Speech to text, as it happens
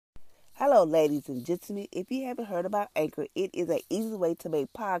Hello, ladies and gentlemen. If you haven't heard about Anchor, it is an easy way to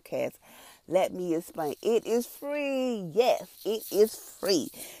make podcasts. Let me explain. It is free. Yes, it is free.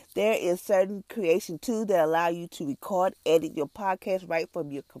 There is certain creation tools that allow you to record, edit your podcast right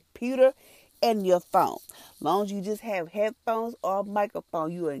from your computer and your phone. As long as you just have headphones or a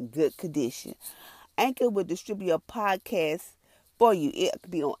microphone, you are in good condition. Anchor will distribute your podcast for you. It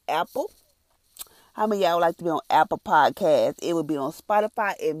could be on Apple. How many of y'all would like to be on Apple Podcasts? It would be on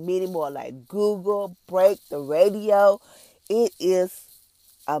Spotify and many more like Google, Break, the radio. It is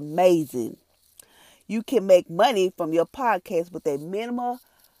amazing. You can make money from your podcast with a minimum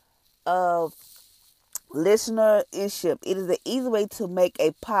of listenership. It is an easy way to make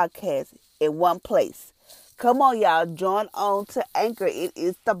a podcast in one place. Come on, y'all. Join on to Anchor. It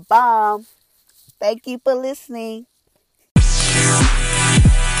is the bomb. Thank you for listening.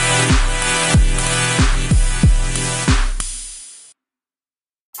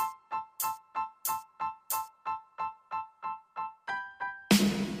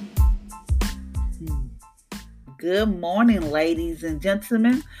 Good morning, ladies and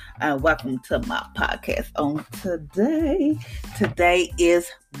gentlemen, and welcome to my podcast on today. Today is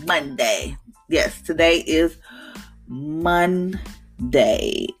Monday. Yes, today is Monday.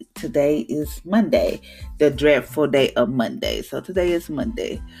 Today is Monday, the dreadful day of Monday. So today is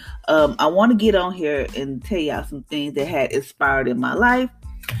Monday. I want to get on here and tell y'all some things that had inspired in my life,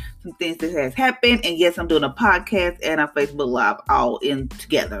 some things that has happened, and yes, I'm doing a podcast and a Facebook Live all in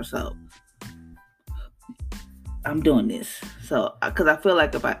together. So I'm doing this. So, because I feel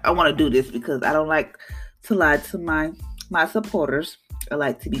like if I want to do this because I don't like to lie to my supporters. I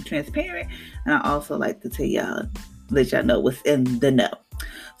like to be transparent, and I also like to tell y'all, let y'all know what's in the know.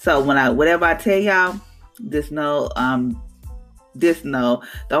 So whatever I tell y'all, just know,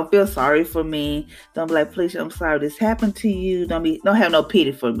 don't feel sorry for me. Don't be like, please, I'm sorry this happened to you. Don't have no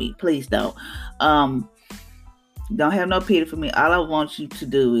pity for me. Please don't. Don't have no pity for me. All I want you to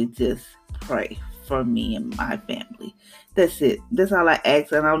do is just pray for me and my family. That's it. That's all I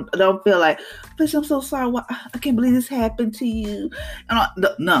ask. And I don't feel like, please, I'm so sorry. I can't believe this happened to you. I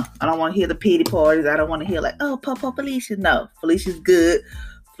don't want to hear the pity parties. I don't want to hear like, oh, Papa Felicia. No, Felicia's good.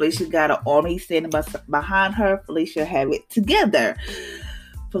 Felicia got an army standing behind her. Felicia have it together.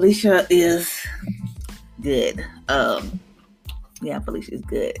 Felicia is good. Yeah, Felicia is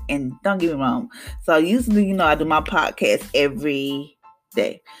good. And don't get me wrong. So usually, I do my podcast every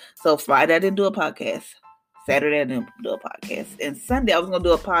day. So Friday I didn't do a podcast. Saturday I didn't do a podcast. And Sunday I was going to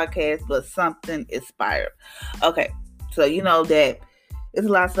do a podcast, but something expired. Okay, so you know that there's a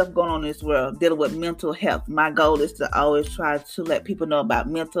lot of stuff going on in this world dealing with mental health. My goal is to always try to let people know about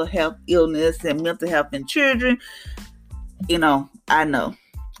mental health, illness, and mental health in children. I know.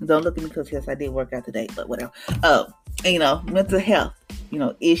 Don't look at me because yes, I did work out today, but whatever. Mental health,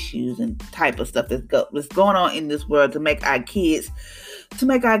 issues and type of stuff that's going on in this world to make our kids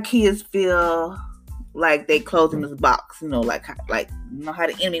feel like they closed in this box, how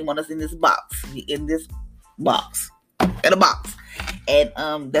the enemy want us in this box, in a box.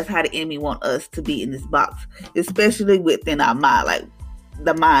 And that's how the enemy want us to be in this box, especially within our mind, like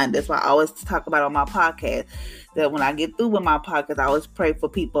the mind. That's why I always talk about on my podcast, that when I get through with my podcast, I always pray for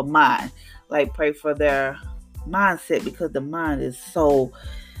people's mind, like pray for their mindset, because the mind is so,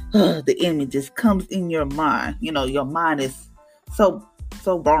 the enemy just comes in your mind. Your mind is so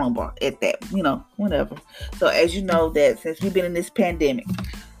vulnerable at that, whatever. So as you know that since we've been in this pandemic,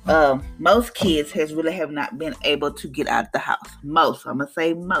 most kids have not been able to get out of the house. Most, I'm going to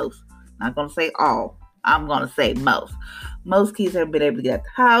say most, not going to say all. I'm going to say most. Most kids haven't been able to get out of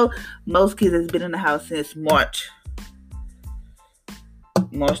the house. Most kids has been in the house since March,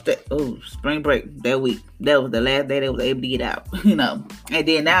 spring break that week. That was the last day they was able to get out, And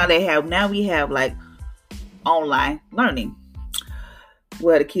then now we have like online learning,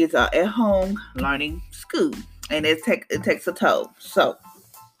 where the kids are at home learning school, and it takes a toll. So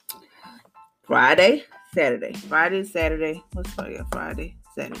Friday, Saturday. What's Friday? Friday,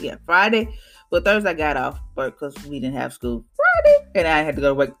 Saturday. Yeah, Friday. Well, Thursday I got off work because we didn't have school Friday, and I had to go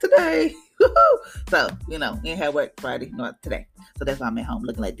to work today. So, we didn't have work Friday, not today. So that's why I'm at home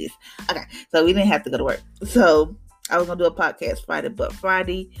looking like this. Okay, so we didn't have to go to work. So I was going to do a podcast Friday, but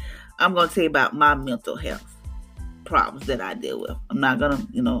Friday I'm going to tell you about my mental health problems that I deal with. I'm not going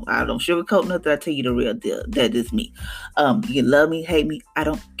to, I don't sugarcoat nothing. I tell you the real deal. That is me. You can love me, hate me, I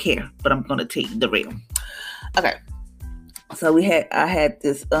don't care, but I'm going to tell you the real. Okay. So I had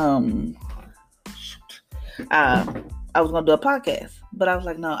this, I was going to do a podcast, but I was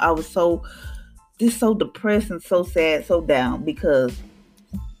like, no, I was so depressed and so sad, so down because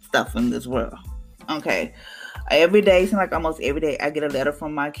stuff in this world. Okay. Every day, seems like almost every day, I get a letter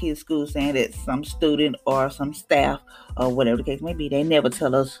from my kids' school saying that some student or some staff or whatever the case may be, they never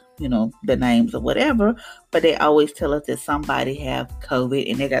tell us, the names or whatever, but they always tell us that somebody have COVID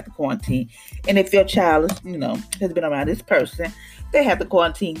and they got to quarantine. And if your child is, has been around this person, they have to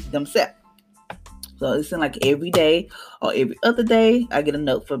quarantine themselves. So it seems like every day or every other day, I get a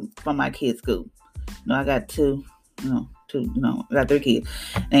note from my kids' school. I got two, I got 3 kids.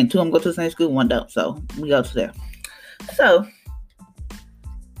 And 2 of them go to the same school, 1 don't. So we go to there. So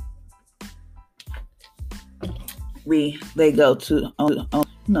they go to, I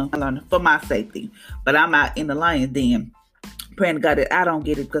learned for my safety. But I'm out in the lion's den praying to God that I don't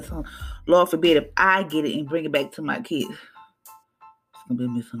get it, because Lord forbid if I get it and bring it back to my kids. It's going to be a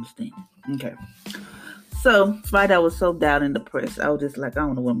misunderstanding. Okay. So Friday I was so down and depressed. I was just like, I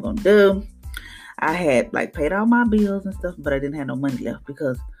don't know what I'm going to do. I had paid all my bills and stuff, but I didn't have no money left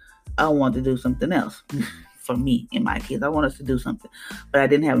because I wanted to do something else for me and my kids. I wanted us to do something, but I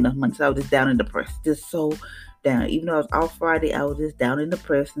didn't have enough money. So I was just down and depressed, just so down. Even though I was off Friday, I was just down and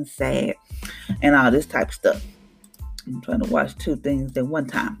depressed and sad and all this type of stuff. I'm trying to watch 2 things at one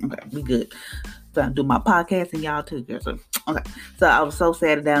time. Okay, we good. So I do my podcast and y'all too, girls. So I was so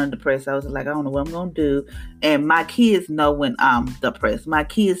sad and down and depressed. I was like, I don't know what I'm gonna do. And my kids know when I'm depressed. My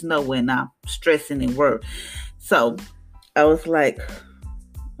kids know when I'm stressing and worried. So I was like,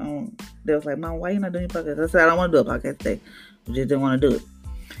 they was like, Mom, why you not doing your podcast? I said, I don't want to do a podcast today. I just didn't want to do it.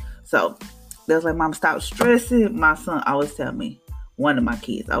 So they was like, Mom, stop stressing. My son always tell me, one of my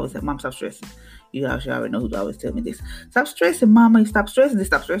kids always said, Mom, stop stressing. You already know who always tell me this. Stop stressing, Mama. Stop stressing.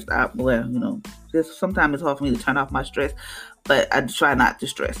 Stop stressing. Well, just sometimes it's hard for me to turn off my stress, but I try not to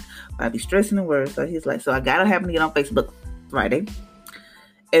stress. I be stressing and worried. So he's like, so I gotta happen to get on Facebook Friday,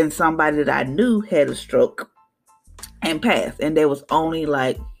 and somebody that I knew had a stroke and passed, and there was only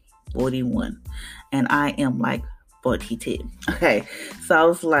 41, and I am 42. Okay, so I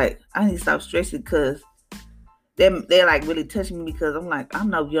was like, I need to stop stressing because they're really touching me, because I'm I'm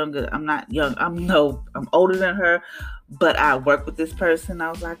no younger. I'm not young. I'm older than her, but I work with this person. I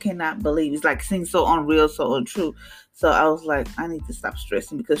was like, I cannot believe it's seems so unreal, so untrue. So I was like, I need to stop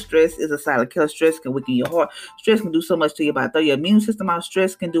stressing, because stress is a silent killer. Stress can weaken your heart. Stress can do so much to your body. Throw your immune system out.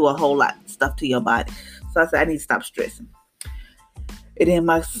 Stress can do a whole lot of stuff to your body. So I said, I need to stop stressing. And then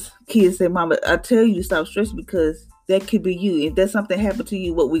my kids said, Mama, I tell you to stop stressing because that could be you. If there's something happen to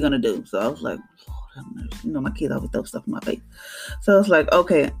you, what we gonna do? So I was like, my kids always throw stuff in my face. So it's like,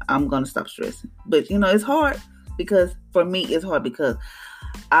 okay, I'm going to stop stressing. But, it's hard because for me, it's hard because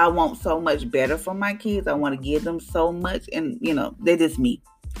I want so much better for my kids. I want to give them so much. And, they're just me.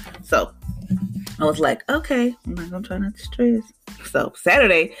 So I was like, okay, I'm not going to try not to stress. So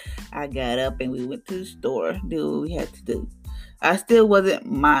Saturday, I got up and we went to the store, do what we had to do. I still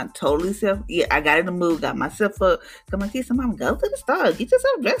wasn't my totally self. Yeah, I got in the mood, got myself up. Come on, kids, Mom, go to the store, get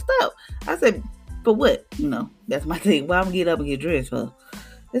yourself dressed up. I said, for what? That's my thing. Why I'm gonna get up and get dressed for?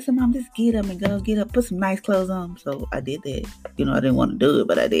 Listen, Mom, just get up and go. Get up, put some nice clothes on. So I did that. I didn't want to do it,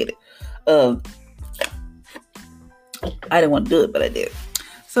 but I did it. I didn't want to do it, but I did it.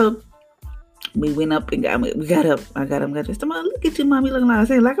 So we went up and we got up. I got dressed. Mom, look at you, Mom. You looking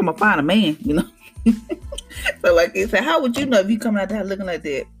like I'm gonna find a man, So they said, how would you know if you coming out there looking like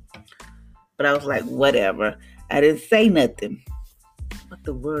that? But I was like, whatever. I didn't say nothing. What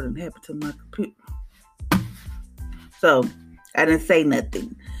the word and happened to my computer? So I didn't say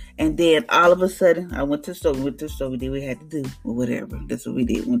nothing. And then all of a sudden, I went to the store. We did what we had to do or whatever. That's what we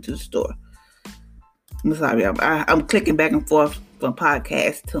did. Went to the store. I'm sorry. I'm clicking back and forth from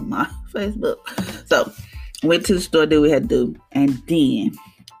podcast to my Facebook. So went to the store, did what we had to do. And then,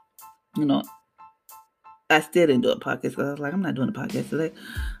 I still didn't do a podcast because I was like, I'm not doing a podcast today.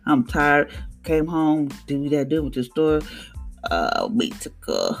 I'm tired. Came home, did what we had to do, went to the store. We took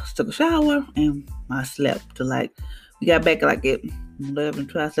a shower and I slept till we got back at 11,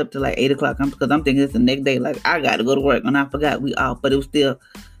 12. I slept till 8 o'clock because I'm thinking it's the next day. I got to go to work, and I forgot we off, but it was still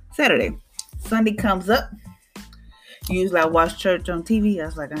Saturday. Sunday comes up. Usually I watch church on TV. I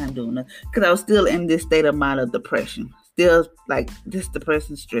was like, I ain't doing nothing because I was still in this state of mind of depression. Still just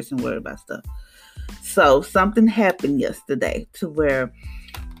depression, stress, and worried about stuff. So something happened yesterday to where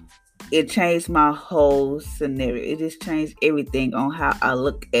it changed my whole scenario. It just changed everything on how I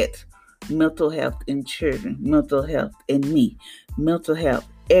look at mental health in children, mental health in me, mental health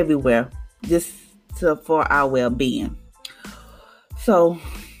everywhere, just for our well-being. So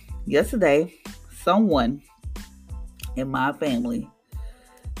yesterday, someone in my family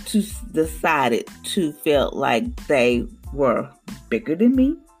decided to feel like they were bigger than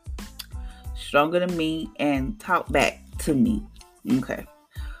me, stronger than me, and talk back to me. Okay.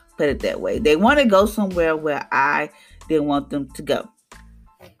 Put it that way. They want to go somewhere where I didn't want them to go.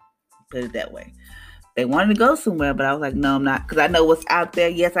 Put it that way. They wanted to go somewhere, but I was like, no, I'm not. Because I know what's out there.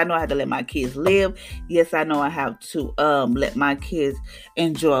 Yes, I know I have to let my kids live. Yes, I know I have to let my kids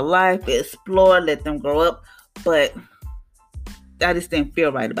enjoy life, explore, let them grow up. But I just didn't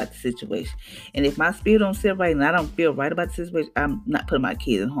feel right about the situation. And if my spirit don't sit right and I don't feel right about the situation, I'm not putting my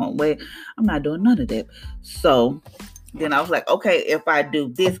kids in home. Wait, I'm not doing none of that. So then I was like, okay, if I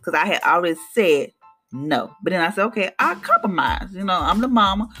do this, because I had already said no. But then I said, okay, I'll compromise. I'm the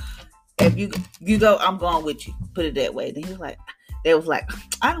mama. If you go, I'm going with you. Put it that way. Then he was like,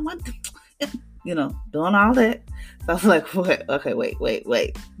 I don't want to, doing all that. So I was like, what? Okay,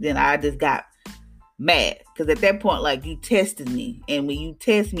 wait. Then I just got mad. Because at that point, like, you tested me. And when you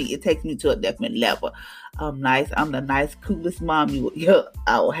test me, it takes me to a different level. I'm nice. I'm the nice, coolest mom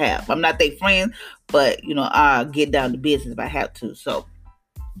I will have. I'm not their friend, but, I'll get down to business if I have to. So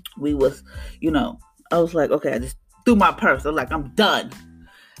we was, I was like, okay, I just threw my purse. I was like, I'm done.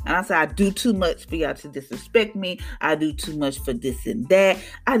 And I said, I do too much for y'all to disrespect me. I do too much for this and that.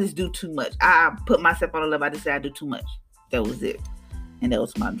 I just do too much. I put myself on a level. I just said I do too much. That was it. And that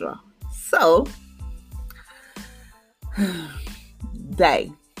was my draw. So, I'm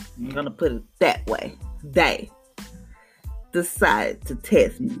going to put it that way. They decided to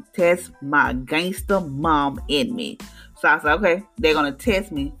test my gangster mom in me. So I said, okay, they're going to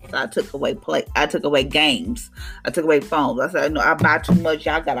test me. So I took away games. I took away phones. I said, no, I buy too much.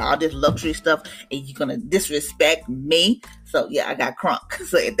 Y'all got all this luxury stuff and you're going to disrespect me. So yeah, I got crunk.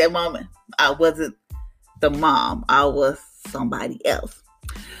 So at that moment, I wasn't the mom. I was somebody else.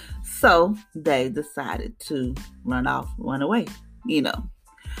 So they decided to run away.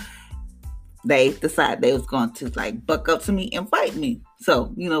 They decided they was going to buck up to me and fight me. So,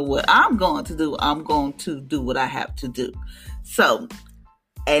 what I'm going to do? I'm going to do what I have to do. So,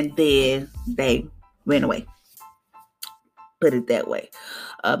 and then they ran away. Put it that way.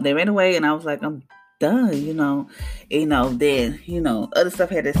 They ran away and I was like, I'm done, then, other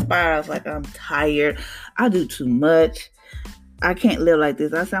stuff had expired. I was like, I'm tired. I do too much. I can't live like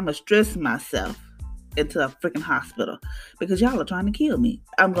this. I said, I'm going to stress myself into a freaking hospital because y'all are trying to kill me.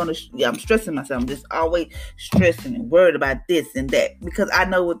 I'm stressing myself. I'm just always stressing and worried about this and that because I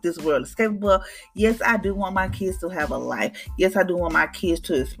know what this world is capable of. Yes, I do want my kids to have a life. Yes, I do want my kids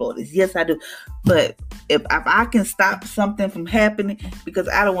to explore this. Yes, I do. But if I can stop something from happening, because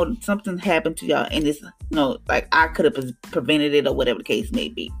I don't want something to happen to y'all and it's, I could have prevented it or whatever the case may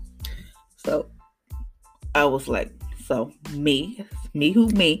be. So I was like, me,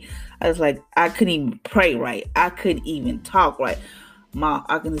 I was like, I couldn't even pray right. I couldn't even talk right.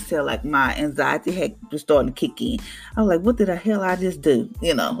 I can just tell my anxiety had starting to kick in. I was like, what the hell I just do?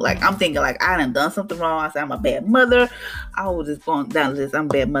 I'm thinking I done something wrong. I said, I'm a bad mother. I was just going down the list. I'm a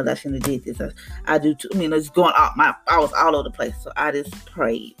bad mother. I shouldn't have did this. I do too. It's going out. I was all over the place. So I just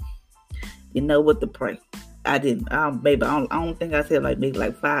prayed. You know what to pray. I didn't. Maybe I don't think I said maybe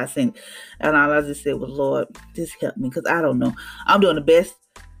 5 cents. And all I just said was, Lord, just help me, because I don't know. I'm doing the best.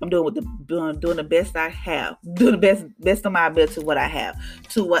 I'm doing the best I have. Doing the best of my ability to what I have,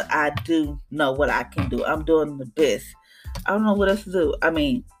 to what I do know what I can do. I'm doing the best. I don't know what else to do.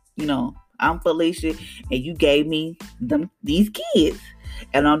 I'm Felicia, and you gave me these kids,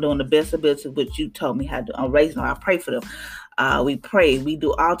 and I'm doing the best ability what you told me how to do. I'm raising them. I pray for them. We pray. We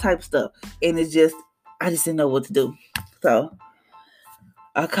do all types of stuff, and it's just. I just didn't know what to do. So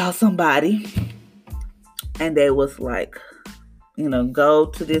I called somebody and they was like, go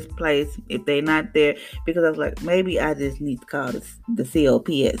to this place if they're not there, because I was like, maybe I just need to call the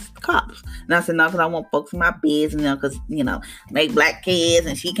COPS cops. And I said, no, because I want folks in my business, because, make black kids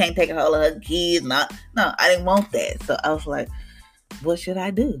and she can't take a hold of her kids. No, I didn't want that. So I was like, what should I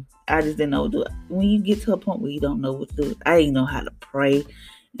do? I just didn't know what to do. When you get to a point where you don't know what to do, I didn't know how to pray,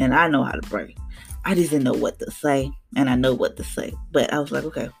 and I know how to pray. I just didn't know what to say, and I know what to say. But I was like,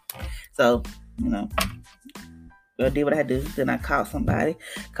 okay. So, I did what I do. Then I called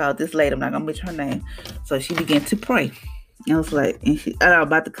this lady. I'm not going to mention her name. So she began to pray. And I was like, I was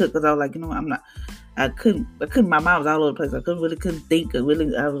about to cook because I was like, I couldn't, my mind was all over the place. I couldn't think. I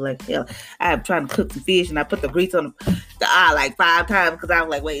was like, hell, I was trying to cook some fish and I put the grease on the eye 5 times because I was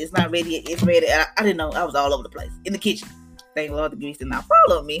like, wait, it's not ready. It's ready. And I didn't know. I was all over the place in the kitchen. Thank Lord the grease did not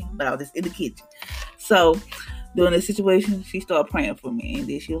follow me, but I was just in the kitchen. So during this situation, she started praying for me. And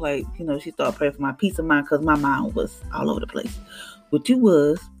then she was like, she started praying for my peace of mind because my mind was all over the place, which it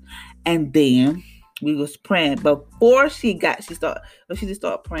was. And then we was praying. Before she just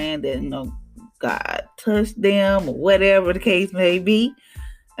started praying that, God touched them or whatever the case may be.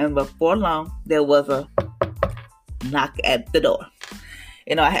 And before long, there was a knock at the door.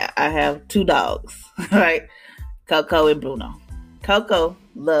 I have two dogs, right? Coco and Bruno. Coco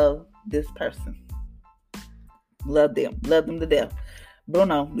loved this person. Love them to death.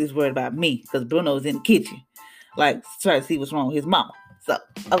 Bruno is worried about me because Bruno is in the kitchen, like trying to see what's wrong with his mama. So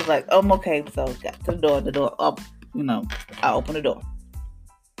I was like, I'm okay. So got to the door up, I opened the door.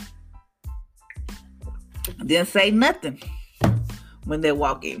 Didn't say nothing when they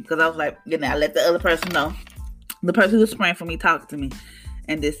walk in because I was like, I let the other person know, the person who was praying for me talked to me,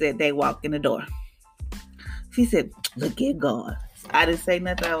 and they said they walked in the door. She said, "Look at God." I didn't say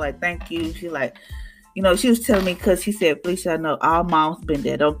nothing. I was like, "Thank you." She like, she was telling me because she said, "Felicia, I know all moms been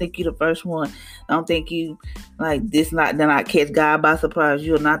there. Don't think you the first one. Don't think you like this. They're not catch God by surprise.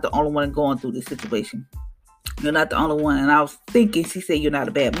 You're not the only one going through this situation. You're not the only one." And I was thinking, she said, "You're not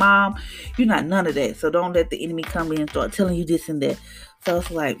a bad mom. You're not none of that. So don't let the enemy come in and start telling you this and that." So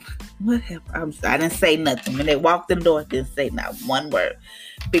it's like, what happened? I didn't say nothing. When they walked in the door, I didn't say not one word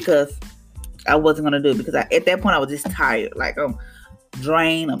because I wasn't going to do it because at that point I was just tired. Like I'm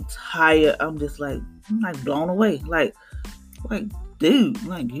drained. I'm tired. I'm like blown away. Like, dude,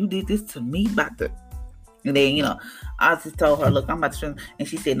 like you did this to me about the. And then, I just told her, look, I'm about to, and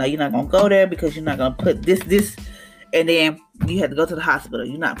she said, no, you're not going to go there because you're not going to put this, and then you had to go to the hospital.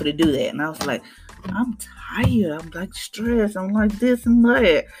 You're not going to do that. And I was like, I'm tired. I'm like stressed. I'm like this and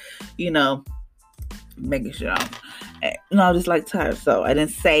that, making sure I'm just like tired. So I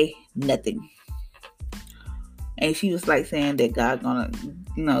didn't say nothing. And she was like saying that God gonna,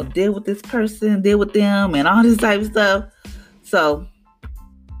 deal with this person, deal with them, and all this type of stuff. So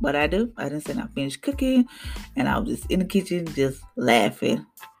what I do, I didn't say I finished cooking, and I was just in the kitchen, just laughing,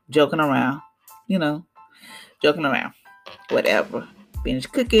 joking around, whatever.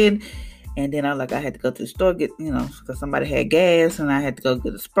 Finished cooking, and then I had to go to the store get, because somebody had gas, and I had to go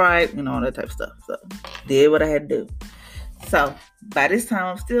get a Sprite, all that type of stuff. So did what I had to do. So by this time,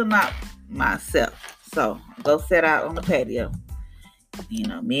 I'm still not myself. So go sit out on the patio,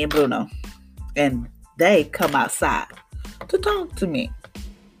 me and Bruno, and they come outside to talk to me.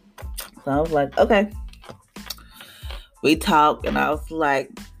 So I was like, okay. We talked, and I was like,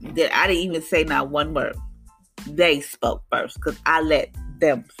 I didn't even say not one word. They spoke first because I let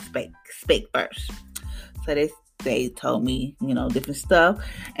them speak first. So they told me, different stuff,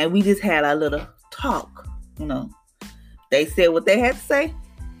 and we just had a little talk. They said what they had to say,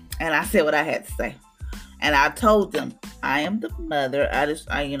 and I said what I had to say. And I told them, I am the mother. I know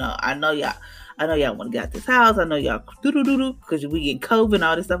y'all want to get out this house. I know y'all because we get COVID and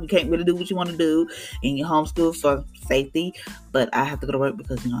all this stuff. You can't really do what you want to do in your homeschool for safety. But I have to go to work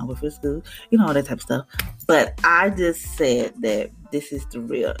because, I work for school, all that type of stuff. But I just said that this is the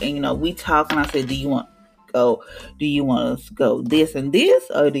real. And, we talk and I said, do you want us to go this and this?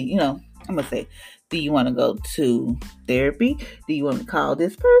 Or I'm going to say, do you want to go to therapy? Do you want to call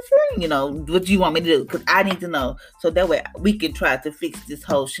this person? What do you want me to do? Because I need to know. So that way we can try to fix this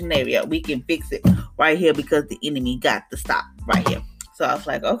whole scenario. We can fix it right here because the enemy got to stop right here. So I was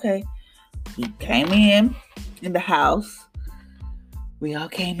like, okay. We came in the house. We all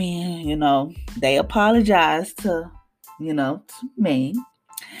came in, They apologized to me.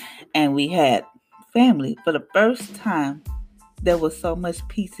 And we had family for the first time. There was so much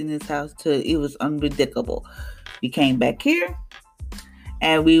peace in this house too. It was unridiculous. We came back here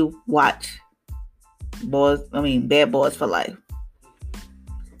and we watched Bad Boys for Life.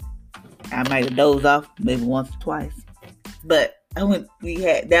 I might have dozed off maybe once or twice. But that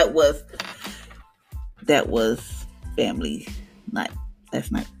was family night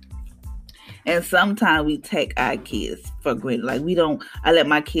last night. And sometimes we take our kids for granted. Like I let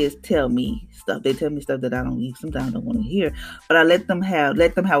my kids tell me stuff. They tell me stuff that I sometimes don't want to hear. But I let them have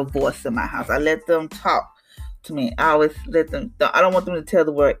a voice in my house. I let them talk to me. I always let them, I don't want them to tell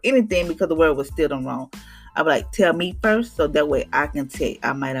the word anything because the word was still them wrong. I would like, tell me first so that way I can tell you.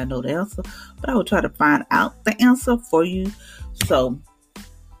 I might not know the answer, but I will try to find out the answer for you. So,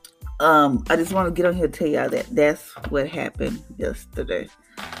 I just want to get on here and tell y'all that that's what happened yesterday.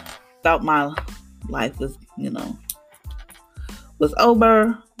 Thought my life was, was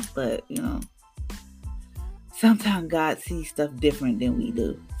over, but, sometimes God sees stuff different than we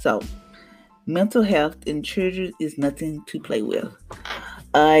do. So, mental health in children is nothing to play with.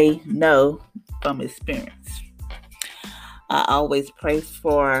 I know from experience. I always pray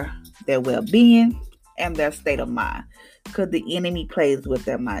for their well-being and their state of mind. Because the enemy plays with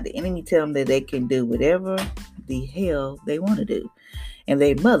their mind. The enemy tells them that they can do whatever the hell they want to do. And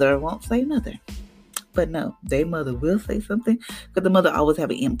their mother won't say nothing. But no, their mother will say something. Because the mother always have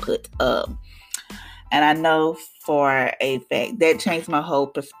an input. And I know for a fact that changed my whole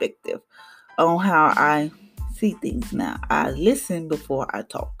perspective on how I see things now. I listen before I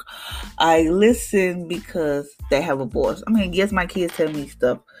talk. I listen because they have a voice. I mean, yes, my kids tell me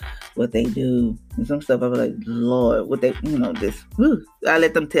stuff, what they do, and some stuff I'm like, Lord, what they, this. Whew. I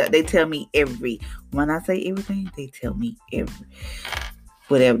let them tell. They tell me when I say everything, they tell me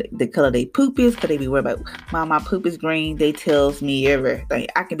whatever the color they poop is, because they be worried about, Mom, my poop is green. They tells me everything.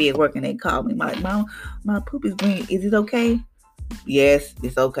 I can be at work and they call me. I'm like, Mom, my poop is green. Is it okay? Yes,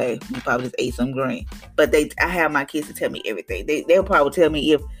 it's okay. You probably just ate some green. But I have my kids to tell me everything. They'll probably tell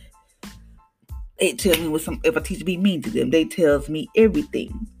me if a teacher be mean to them. They tells me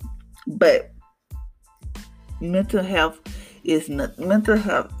everything. But mental health issues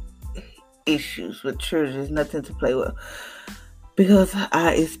with children is nothing to play with, because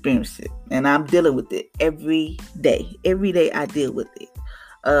I experience it and I'm dealing with it every day. Every day I deal with it.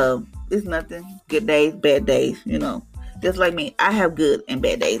 It's nothing. Good days, bad days, Just like me, I have good and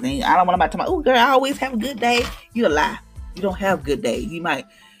bad days. And I don't want to talk about, oh, girl, I always have a good day. You're a lie. You don't have good days. You might,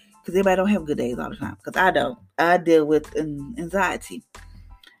 because everybody don't have good days all the time. Because I don't. I deal with anxiety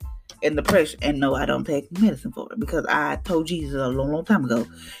and depression. And no, I don't take medicine for it. Because I told Jesus a long, long time ago,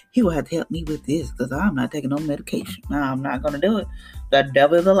 he will have to help me with this. Because I'm not taking no medication. No, I'm not going to do it. The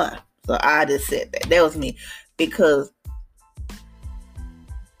devil is a lie. So I just said that. That was me. Because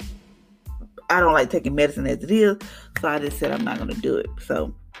I don't like taking medicine as it is. So I just said I'm not going to do it.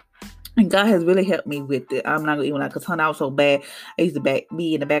 So, and God has really helped me with it. I'm not going to even because I was so bad. I used to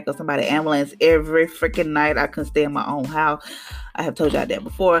be in the back of somebody's ambulance every freaking night. I couldn't stay in my own house. I have told y'all that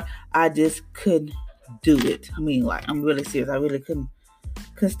before. I just couldn't do it. I mean, like, I'm really serious. I really couldn't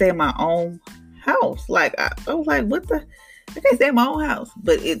stay in my own house. Like, I was like, what the? I can't stay in my own house.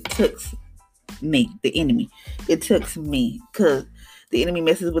 But it took me, the enemy. It took me, because the enemy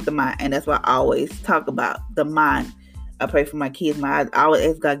messes with the mind. And that's why I always talk about the mind. I pray for my kids. I always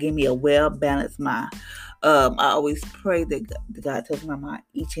ask God, give me a well-balanced mind. I always pray that God touch my mind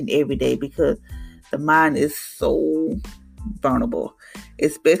each and every day, because the mind is so vulnerable,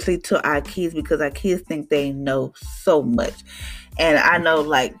 especially to our kids, because our kids think they know so much. And I know,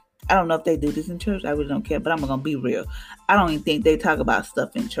 like, I don't know if they do this in church. I really don't care, but I'm going to be real. I don't even think they talk about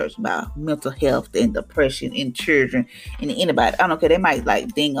stuff in church about mental health and depression in children and anybody. I don't care. They might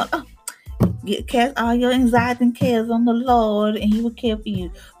like ding on, cast all your anxiety and cares on the Lord and he will care for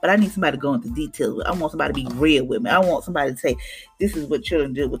you. But I need somebody to go into details. I want somebody to be real with me. I want somebody to say, this is what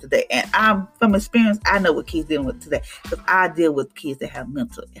children deal with today. And I'm, from experience, I know what kids dealing with today, because I deal with kids that have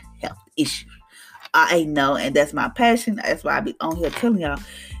mental health issues. I know, and that's my passion. That's why I be on here telling y'all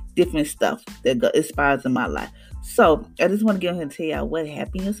different stuff that inspires in my life. So I just want to get on here and tell y'all what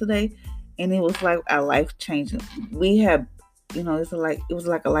happened yesterday. And it was like a life-changing. We have, it was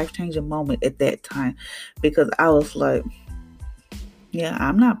like a life-changing moment at that time, because I was like, yeah,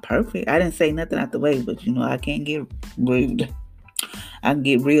 I'm not perfect. I didn't say nothing out the way, but I can't get rude. I can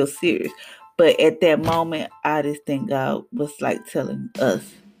get real serious. But at that moment, I just think God was like telling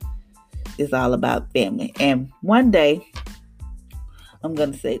us it's all about family. And one day, I'm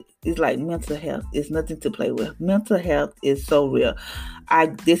going to say, it's like mental health. It's nothing to play with. Mental health is so real.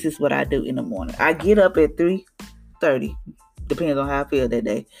 This is what I do in the morning. I get up at 3:30. Depends on how I feel that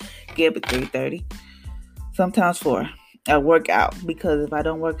day. Get up at 3:30. Sometimes 4. I work out, because if I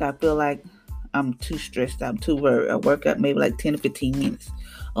don't work, I feel like I'm too stressed. I'm too worried. I work out maybe like 10 to 15 minutes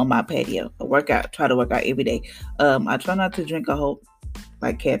on my patio. Try to work out every day. I try not to drink a whole,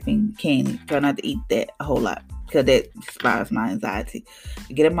 like caffeine, candy. Try not to eat that a whole lot, because that inspires my anxiety.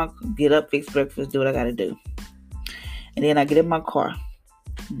 I get up, fix breakfast, do what I got to do. And then I get in my car.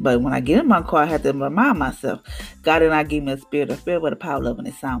 But when I get in my car, I have to remind myself, God did not give me a spirit of fear, but a power, love, and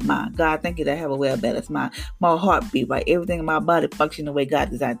a sound mind. God, thank you that I have a well-balanced mind. My heart beat right. Everything in my body function the way God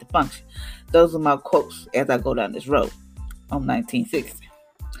designed to function. Those are my quotes as I go down this road on 1960.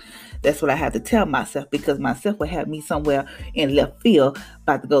 That's what I have to tell myself, because myself will have me somewhere in left field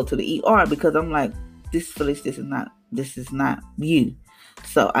about to go to the ER, because I'm like, this is not you.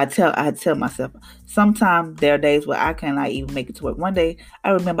 So I tell myself, sometimes there are days where I cannot even make it to work. One day,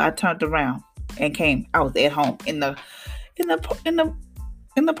 I remember I turned around and came. I was at home in the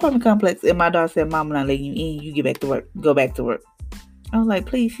apartment complex, and my daughter said, "Mom, I'm not letting you in. You get back to work. Go back to work." I was like,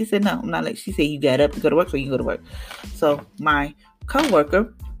 "Please." She said, "No, I'm not." She said, "You got up to go to work, so you can go to work." So my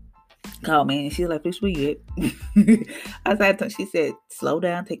coworker called me and she's like, "Please, where you at?" She said, "Slow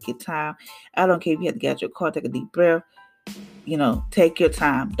down, take your time. I don't care if you have to get out your car, take a deep breath. Take your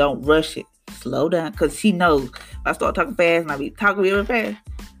time. Don't rush it. Slow down." Because she knows if I start talking fast and I be talking really fast,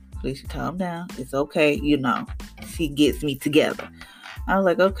 please calm down. It's okay. She gets me together. I was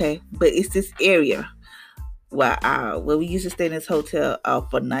like, okay. But it's this area where we used to stay in this hotel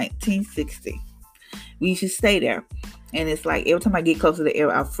for 1960. we should stay there. And it's like every time I get close to the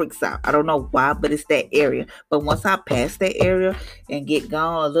area, I freaks out. I don't know why, but it's that area. But once I pass that area and get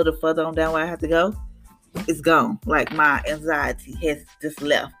gone a little further on down where I have to go, it's gone. Like my anxiety has just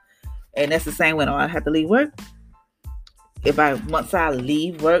left. And that's the same when I have to leave work. Once I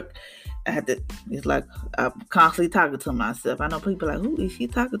leave work, it's like I'm constantly talking to myself. I know people are like, who is she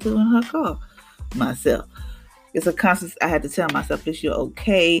talking to in her car? Myself. It's a constant. I had to tell myself, "This you're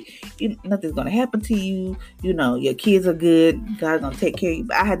okay. Nothing's gonna happen to you. Your kids are good. God's gonna take care of you."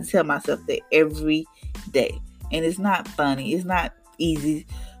 But I had to tell myself that every day, and it's not funny. It's not easy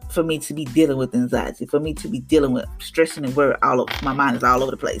for me to be dealing with anxiety. For me to be dealing with stressing and worry my mind is all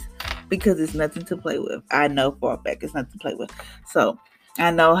over the place because it's nothing to play with. I know for a fact it's nothing to play with. So I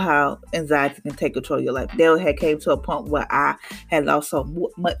know how anxiety can take control of your life. There had came to a point where I had lost so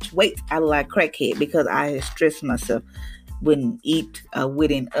much weight. I looked like crackhead because I had stressed myself. Wouldn't eat. I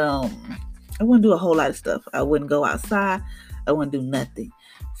wouldn't do a whole lot of stuff. I wouldn't go outside. I wouldn't do nothing.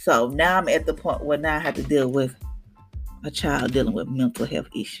 So now I'm at the point where now I have to deal with a child dealing with mental health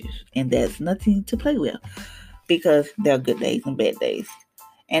issues. And that's nothing to play with because there are good days and bad days.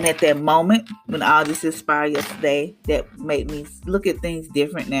 And at that moment, when all this inspired yesterday, that made me look at things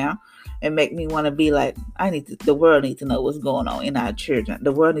different now and make me want to be like, the world needs to know what's going on in our church.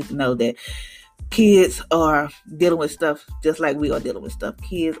 The world needs to know that kids are dealing with stuff just like we are dealing with stuff.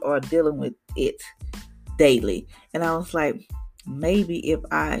 Kids are dealing with it daily. And I was like, maybe if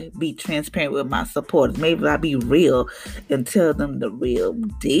I be transparent with my supporters, maybe if I be real and tell them the real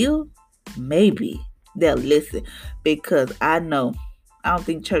deal, maybe they'll listen because I don't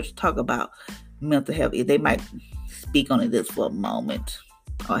think church talk about mental health. They might speak on it just for a moment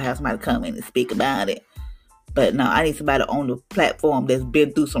or have somebody come in and speak about it. But no, I need somebody on the platform that's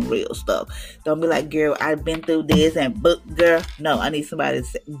been through some real stuff. Don't be like, girl, I've been through this girl. No, I need somebody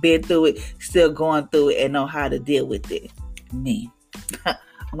that's been through it, still going through it and know how to deal with it. Me. I'm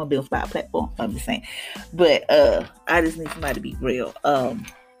going to be on a platform. I'm just saying. But I just need somebody to be real.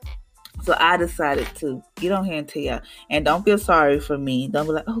 So I decided to get on here and tell y'all. And don't feel sorry for me. Don't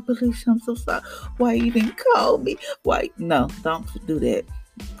be like, oh, Felicia, I'm so sorry. Why you didn't call me? Why? No, don't do that.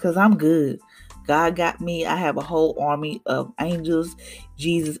 Because I'm good. God got me. I have a whole army of angels,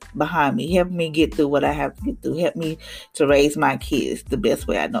 Jesus behind me, helping me get through what I have to get through. Help me to raise my kids the best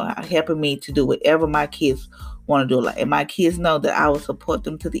way I know how. Helping me to do whatever my kids want to do. And my kids know that I will support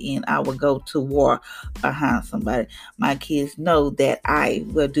them to the end. I will go to war behind somebody. My kids know that I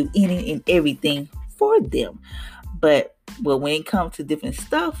will do any and everything for them. But when it comes to different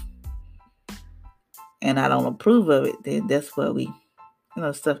stuff and I don't approve of it, then that's where we,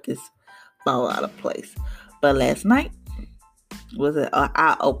 stuff just fall out of place. But last night was an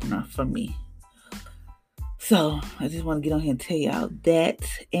eye-opener for me. So I just want to get on here and tell y'all that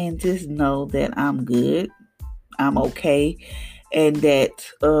and just know that I'm good. I'm okay. And that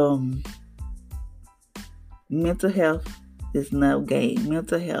mental health is no game.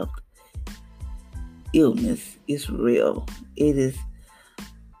 Mental health illness is real. It's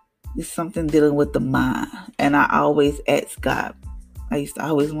something dealing with the mind. And I always ask God. I used to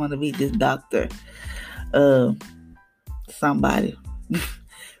always want to be this doctor. Somebody.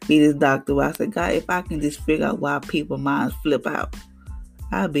 Be this doctor. Where I said, God, if I can just figure out why people's minds flip out,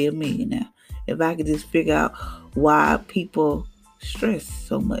 I'll be a millionaire. If I could just figure out why people stress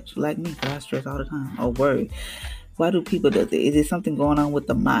so much, like me, because I stress all the time, or worry. Why do people do that? Is there something going on with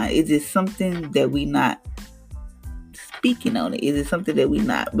the mind? Is it something that we not speaking on it? Is it something that we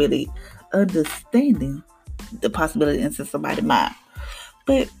not really understanding the possibility into somebody's mind?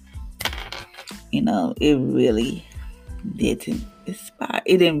 But, it really didn't inspire.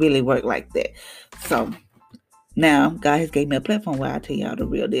 It didn't really work like that. So now God has gave me a platform where I tell y'all the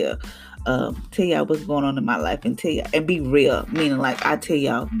real deal. Tell y'all what's going on in my life and tell y'all and be real. Meaning like I tell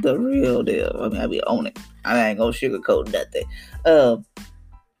y'all the real deal. I mean, I be on it. I ain't gonna sugarcoat nothing. I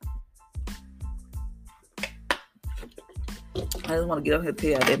just want to get up here and tell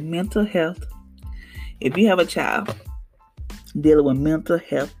y'all that mental health, if you have a child dealing with mental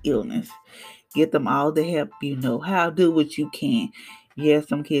health illness, get them all the help you know how. Do what you can. Yes,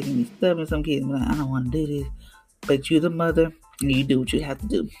 some kids can be stubborn. Some kids can be like, I don't want to do this. But you're the mother and you do what you have to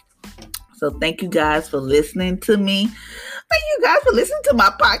do. So thank you guys for listening to me. Thank you guys for listening to my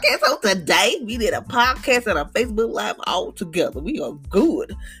podcast. So today we did a podcast and a Facebook Live all together. We are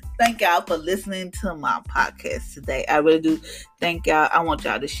good. Thank y'all for listening to my podcast today. I really do thank y'all. I want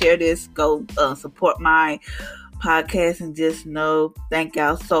y'all to share this. Go support my podcast and just know thank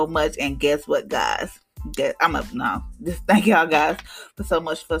y'all so much. And guess what, guys? Just thank y'all guys for so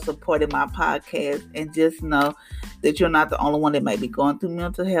much for supporting my podcast, and just know that you're not the only one that may be going through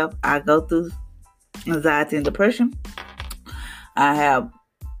mental health. I go through anxiety and depression. I have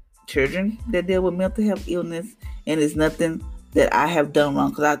children that deal with mental health illness, and it's nothing that I have done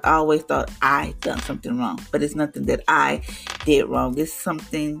wrong, because I always thought I done something wrong, but it's nothing that I did wrong. It's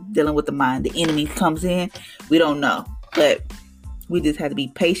something dealing with the mind. The enemy comes in, we don't know, but we just have to be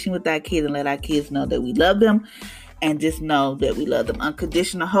patient with our kids and let our kids know that we love them, and just know that we love them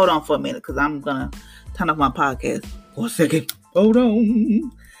unconditional. Hold on for a minute, because I'm gonna turn off my podcast for a second. Hold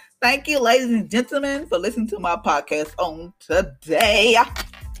on. Thank you, ladies and gentlemen, for listening to my podcast on today.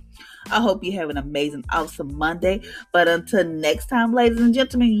 I hope you have an amazing, awesome Monday. But until next time, ladies and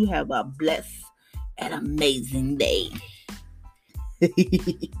gentlemen, you have a blessed and amazing day.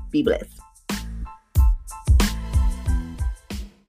 Be blessed.